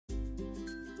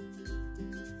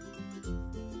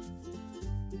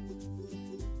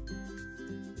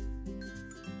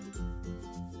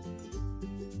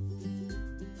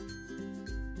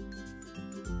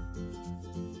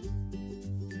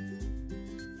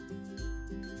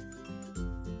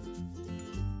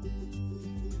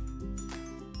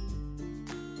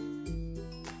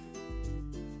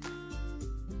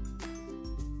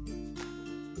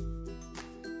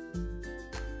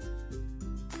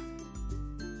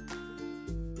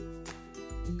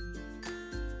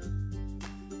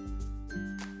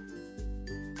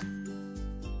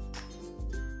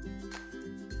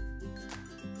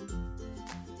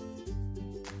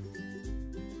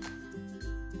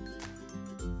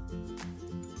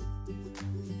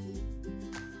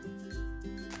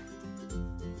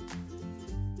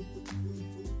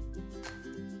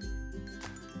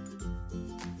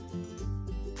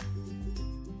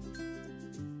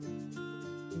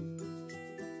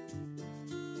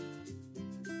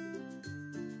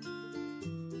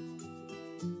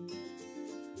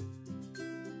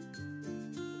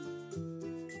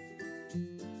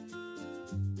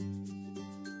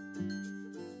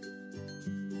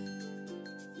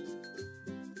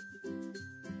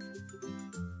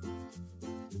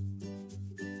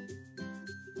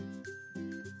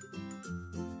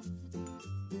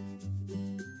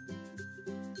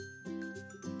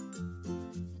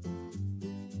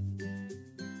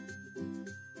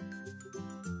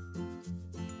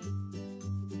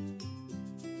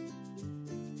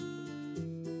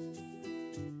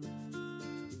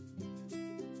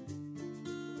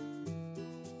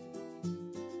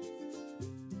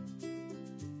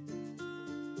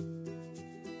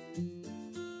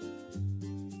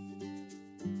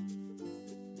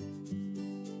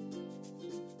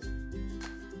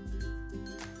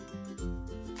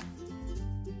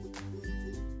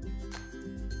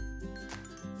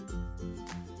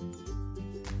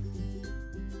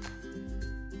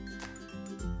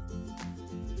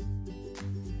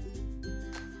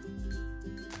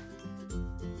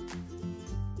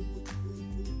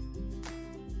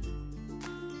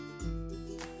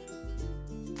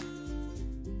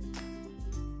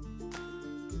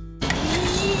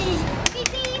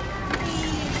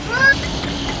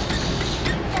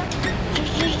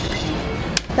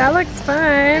That looks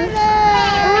fun.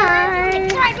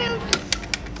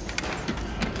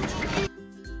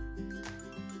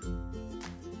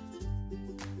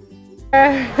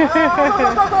 Hi.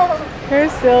 You're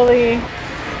silly.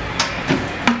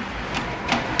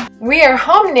 We are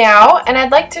home now, and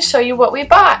I'd like to show you what we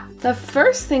bought. The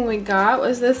first thing we got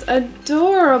was this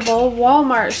adorable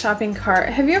Walmart shopping cart.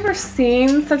 Have you ever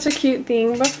seen such a cute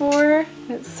thing before?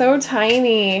 It's so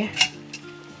tiny.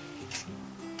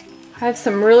 I have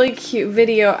some really cute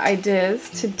video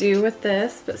ideas to do with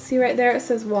this, but see right there it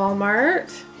says Walmart.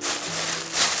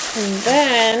 And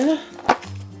then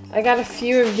I got a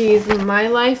few of these My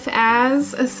Life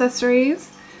As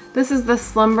accessories. This is the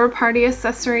slumber party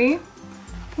accessory.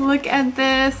 Look at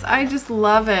this, I just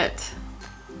love it.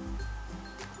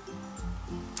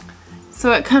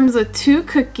 So it comes with 2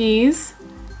 cookies,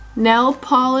 nail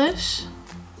polish,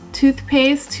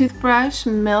 toothpaste, toothbrush,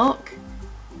 milk,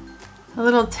 a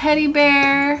little teddy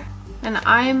bear, an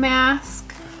eye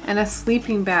mask, and a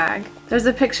sleeping bag. There's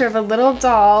a picture of a little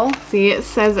doll. See, it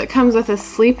says it comes with a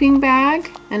sleeping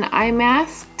bag, an eye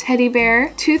mask, teddy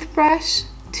bear, toothbrush,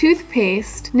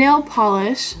 toothpaste, nail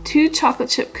polish, 2 chocolate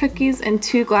chip cookies, and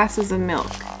 2 glasses of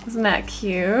milk. Isn't that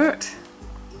cute?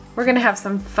 We're gonna have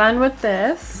some fun with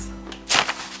this.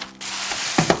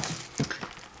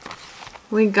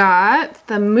 We got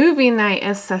the movie night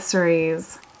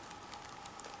accessories.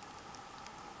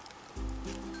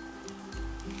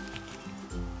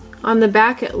 On the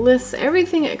back it lists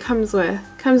everything it comes with.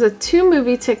 Comes with 2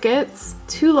 movie tickets,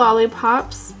 2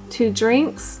 lollipops, 2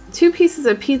 drinks, 2 pieces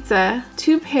of pizza,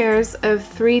 2 pairs of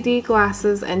 3D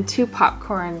glasses, and 2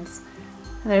 popcorns.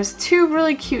 And there's 2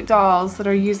 really cute dolls that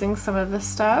are using some of this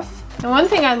stuff. And one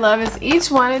thing I love is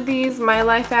each one of these My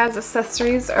Life As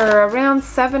accessories are around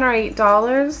 $7 or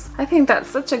 $8. I think that's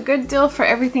such a good deal for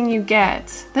everything you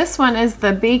get. This one is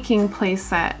the baking play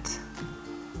set.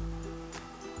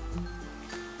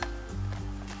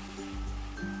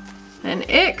 And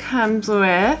it comes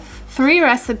with 3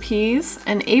 recipes,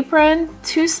 an apron,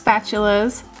 2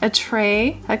 spatulas, a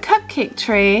tray, a cupcake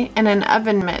tray, and an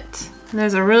oven mitt. And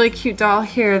there's a really cute doll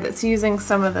here that's using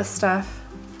some of this stuff.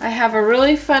 I have a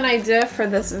really fun idea for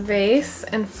this vase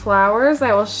and flowers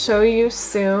I will show you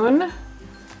soon.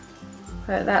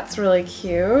 But that's really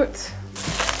cute.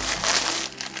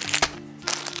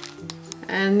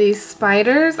 And these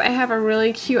spiders, I have a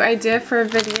really cute idea for a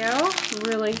video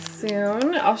really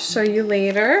soon. I'll show you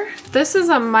later. This is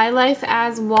a My Life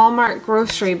As Walmart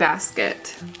grocery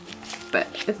basket. But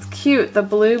it's cute, the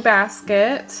blue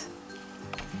basket.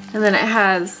 And then it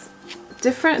has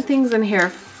different things in here.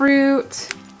 Fruit.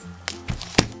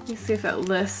 Let me see if it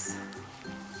lists.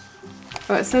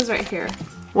 Oh, it says right here.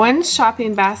 1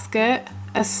 shopping basket,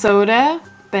 a soda,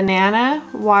 banana,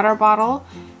 water bottle,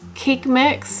 cake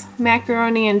mix,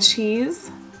 macaroni and cheese,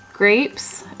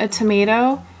 grapes, a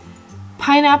tomato,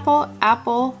 pineapple,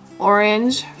 apple,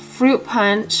 orange, fruit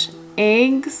punch,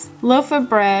 eggs, loaf of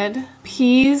bread,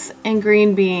 peas, and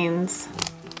green beans.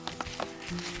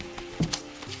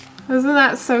 Isn't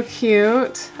that so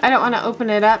cute? I don't want to open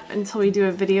it up until we do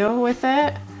a video with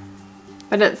it,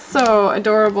 but it's so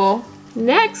adorable.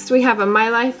 Next, we have a My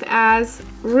Life As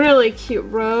really cute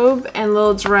robe and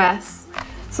little dress.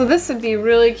 So this would be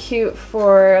really cute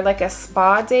for like a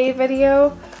spa day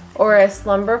video or a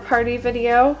slumber party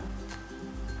video.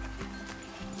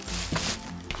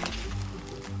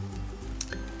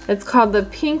 It's called the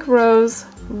Pink Rose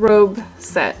Robe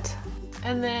Set.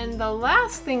 And then the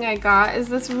last thing I got is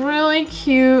this really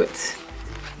cute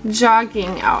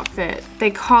jogging outfit.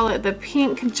 They call it the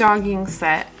Pink Jogging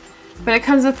Set. But it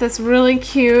comes with this really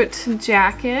cute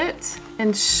jacket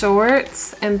and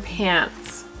shorts and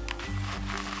pants.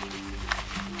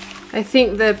 I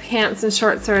think the pants and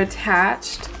shorts are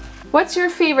attached. What's your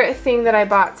favorite thing that I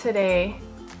bought today?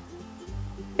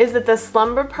 Is it the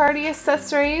slumber party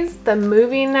accessories, the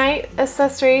movie night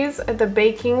accessories, or the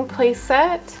baking play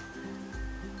set,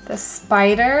 the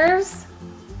spiders,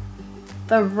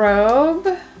 the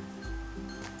robe,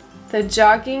 the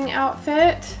jogging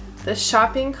outfit, the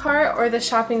shopping cart, or the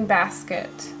shopping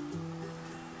basket?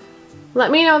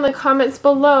 Let me know in the comments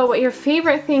below what your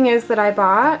favorite thing is that I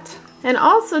bought. And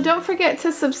also don't forget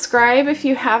to subscribe if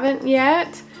you haven't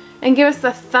yet, and give us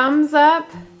a thumbs up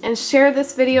and share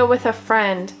this video with a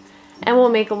friend, and we'll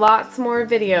make lots more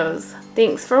videos.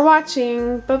 Thanks for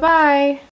watching. Bye-bye.